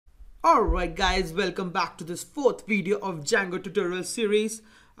Alright guys, welcome back to this fourth video of Django tutorial series.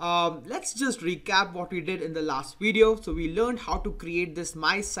 Let's just recap what we did in the last video. So we learned how to create this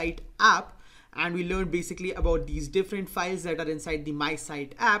My Site app, and we learned basically about these different files that are inside the My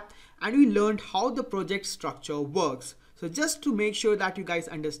Site app, and we learned how the project structure works. So just to make sure that you guys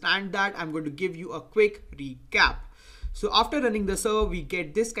understand that, I'm going to give you a quick recap. So after running the server, we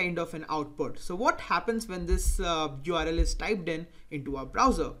get this kind of an output. So what happens when this URL is typed in into our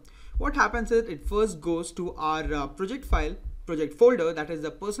browser? What happens is it first goes to our project folder, that is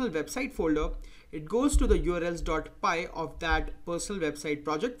the personal website folder. It goes to the urls.py of that personal website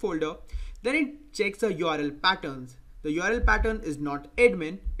project folder. Then it checks the URL patterns. The URL pattern is not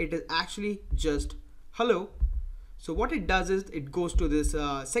admin, it is actually just hello. So what it does is it goes to this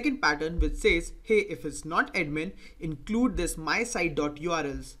second pattern which says, hey, if it's not admin, include this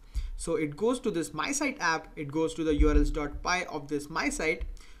mysite.urls. So it goes to this My Site app, it goes to the urls.py of this My Site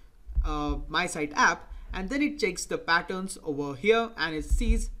app, and then it checks the patterns over here and it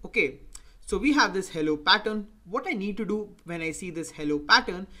sees, okay, so we have this hello pattern. What I need to do when I see this hello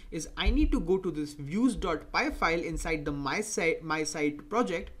pattern is I need to go to this views.py file inside the My Site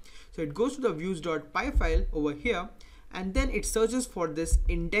project. So it goes to the views.py file over here, and then it searches for this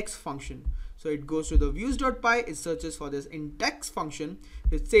index function. So it goes to the views.py, it searches for this index function.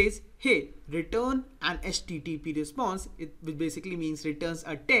 It says, hey, return an HTTP response, which basically means returns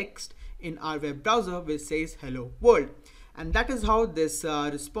a text in our web browser which says hello world. And that is how this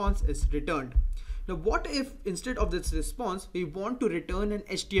response is returned. Now, what if instead of this response, we want to return an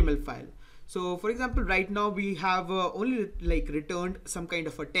HTML file? So for example, right now we have only returned some kind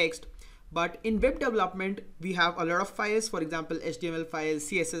of a text. But in web development, we have a lot of files, for example, HTML files,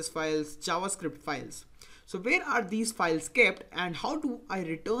 CSS files, JavaScript files. So where are these files kept, and how do I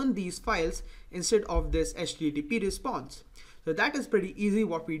return these files instead of this HTTP response? So that is pretty easy.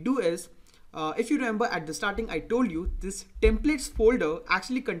 What we do is, if you remember at the starting, I told you this templates folder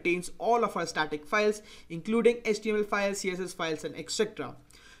actually contains all of our static files, including HTML files, CSS files, and etc.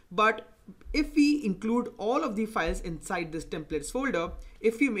 But if we include all of the files inside this templates folder,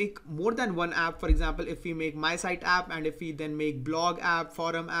 if we make more than one app, for example, if we make My Site app, and if we then make blog app,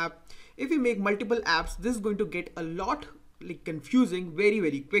 forum app, if we make multiple apps, this is going to get a lot confusing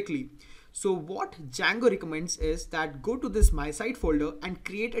very quickly. So what Django recommends is that go to this My Site folder and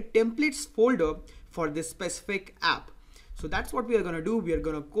create a templates folder for this specific app. So that's what we are going to do. We are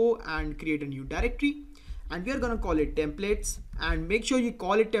going to go and create a new directory, and we are going to call it templates, and make sure you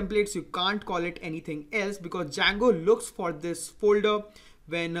call it templates. You can't call it anything else because Django looks for this folder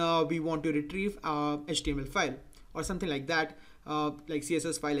when we want to retrieve a HTML file or something like that, like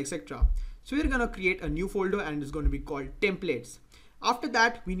CSS file, etc. So we're going to create a new folder and it's going to be called templates. After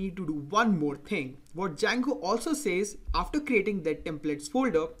that, we need to do one more thing. What Django also says, after creating that templates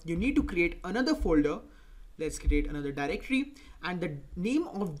folder, you need to create another folder. Let's create another directory, and the name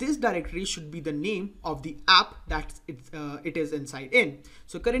of this directory should be the name of the app that it is inside in.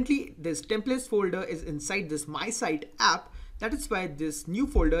 So currently this templates folder is inside this My Site app. That is why this new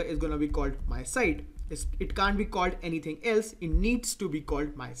folder is going to be called My Site. It can't be called anything else. It needs to be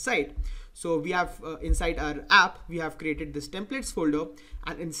called My Site. So we have inside our app, we have created this templates folder,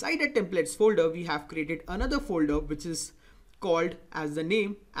 and inside the templates folder, we have created another folder which is called as the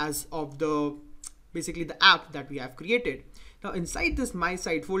name as of the basically the app that we have created. Now inside this My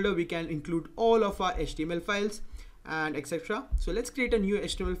Site folder, we can include all of our HTML files and etc. So let's create a new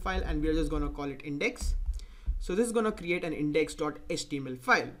HTML file, and we are just going to call it index. So this is going to create an index.html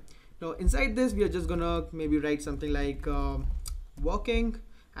file. Now inside this, we are just going to maybe write something like working,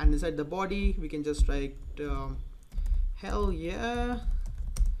 and inside the body, we can just write hell yeah,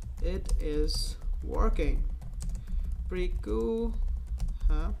 it is working. Pretty cool,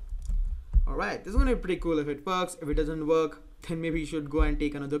 huh? All right, this is going to be pretty cool if it works. If it doesn't work, then maybe you should go and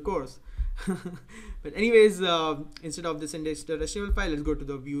take another course. But anyways, instead of this index.html file, let's go to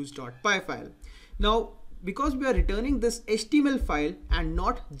the views.py file. Now, because we are returning this HTML file and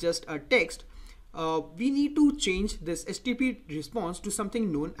not just a text, we need to change this HTTP response to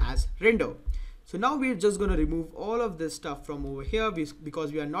something known as render. So now we're just going to remove all of this stuff from over here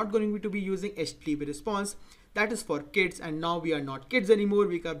because we are not going to be using HTTP response. That is for kids, and now we are not kids anymore.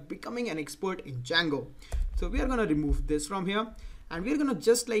 We are becoming an expert in Django. So we are going to remove this from here, and we are going to,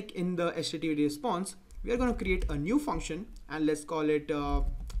 just like in the HTTP response, we are going to create a new function, and let's call it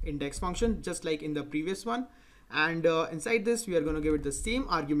index function, just like in the previous one. And inside this, we are going to give it the same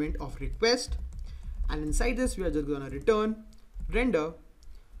argument of request, and inside this, we are just going to return render,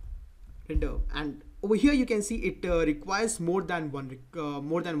 and over here you can see it requires more than one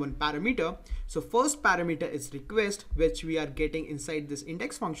parameter. So first parameter is request, which we are getting inside this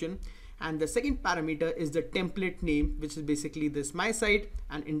index function, and the second parameter is the template name, which is basically this my site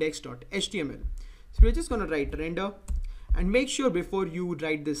and index.html. So we're just going to write render, and make sure before you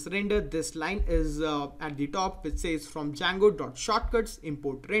write this render, this line is at the top, which says from Django.shortcuts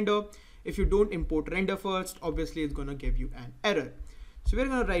import render. If you don't import render first, obviously it's going to give you an error. So we're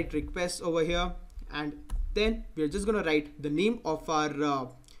going to write request over here, and then we're just going to write the name of our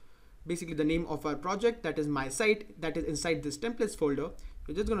basically the name of our project, that is my site, that is inside this templates folder.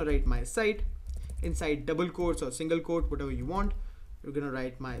 We're just going to write my site inside double quotes or single quote, whatever you want. We're going to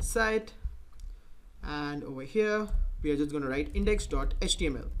write my site, and over here we are just going to write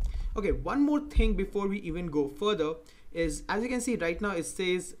index.html. Okay, one more thing before we even go further is, as you can see right now, it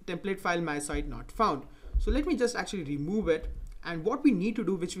says template file my site not found. So let me just actually remove it. And what we need to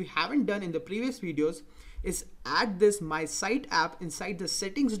do, which we haven't done in the previous videos, is add this my site app inside the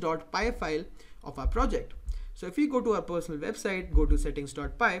settings.py file of our project. So if you go to our personal website, go to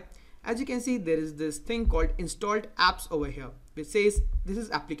settings.py, as you can see, there is this thing called installed apps over here, which says this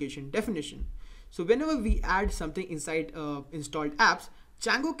is application definition. So whenever we add something inside installed apps,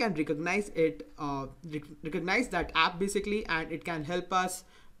 Django can recognize it, recognize that app basically, and it can help us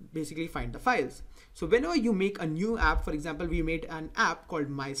basically find the files. So whenever you make a new app, for example, we made an app called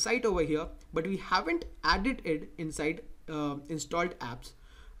my site over here, but we haven't added it inside installed apps,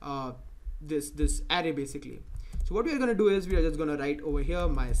 this array basically. So what we are going to do is we are just going to write over here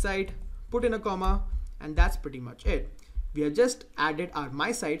my site, put in a comma, and that's pretty much it. We have just added our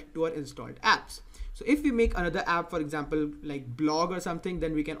my site to our installed apps. So if we make another app, for example, like blog or something,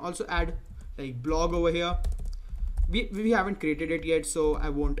 then we can also add like blog over here. We haven't created it yet, so I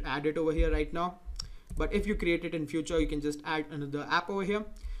won't add it over here right now. But if you create it in future, you can just add another app over here.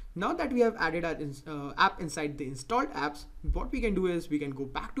 Now that we have added our app inside the installed apps, what we can do is we can go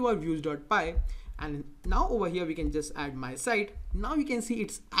back to our views.py, and now over here we can just add my site. Now you can see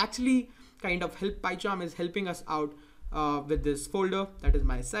it's actually kind of PyCharm is helping us out with this folder, that is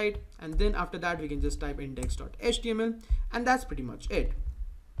my site. And then after that we can just type index.html, and that's pretty much it.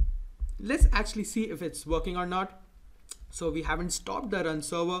 Let's actually see if it's working or not. So we haven't stopped the run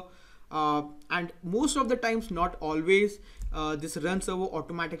server, and most of the times, not always, this run server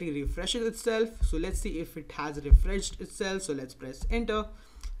automatically refreshes itself. So let's see if it has refreshed itself. So let's press enter,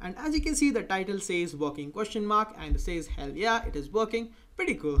 and as you can see, the title says working question mark, and it says hell yeah, it is working.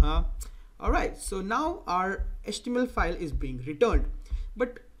 Pretty cool, huh? Alright, so now our HTML file is being returned,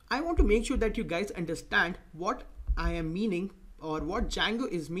 but I want to make sure that you guys understand what I am meaning, or what Django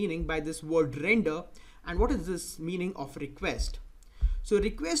is meaning by this word render, and what is this meaning of request. So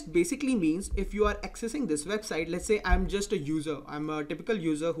request basically means if you are accessing this website, let's say I'm just a user, I'm a typical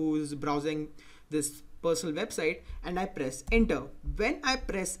user who is browsing this personal website, and I press enter. When I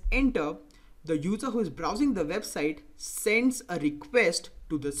press enter, the user who is browsing the website sends a request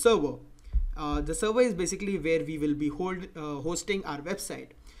to the server. The server is basically where we will be hosting our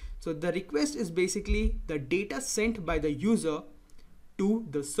website. So the request is basically the data sent by the user to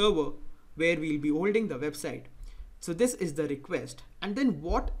the server where we'll be holding the website. So this is the request. And then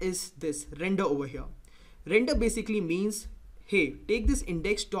what is this render over here? Render basically means, hey, take this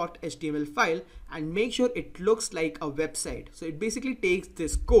index.html file and make sure it looks like a website. So it basically takes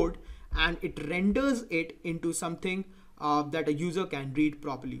this code and it renders it into something that a user can read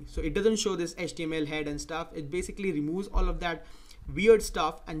properly. So it doesn't show this HTML head and stuff. It basically removes all of that weird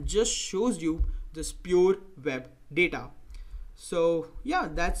stuff and just shows you this pure web data. So yeah,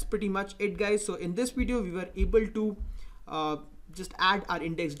 that's pretty much it, guys. So in this video, we were able to just add our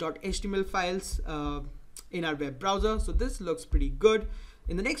index.html files in our web browser. So this looks pretty good.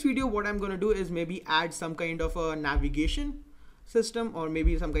 In the next video, what I'm going to do is maybe add some kind of a navigation system, or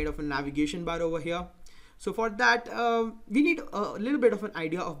maybe some kind of a navigation bar over here. So for that, we need a little bit of an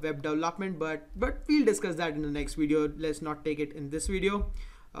idea of web development, but we'll discuss that in the next video. Let's not take it in this video.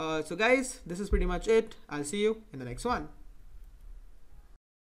 So guys, this is pretty much it. I'll see you in the next one.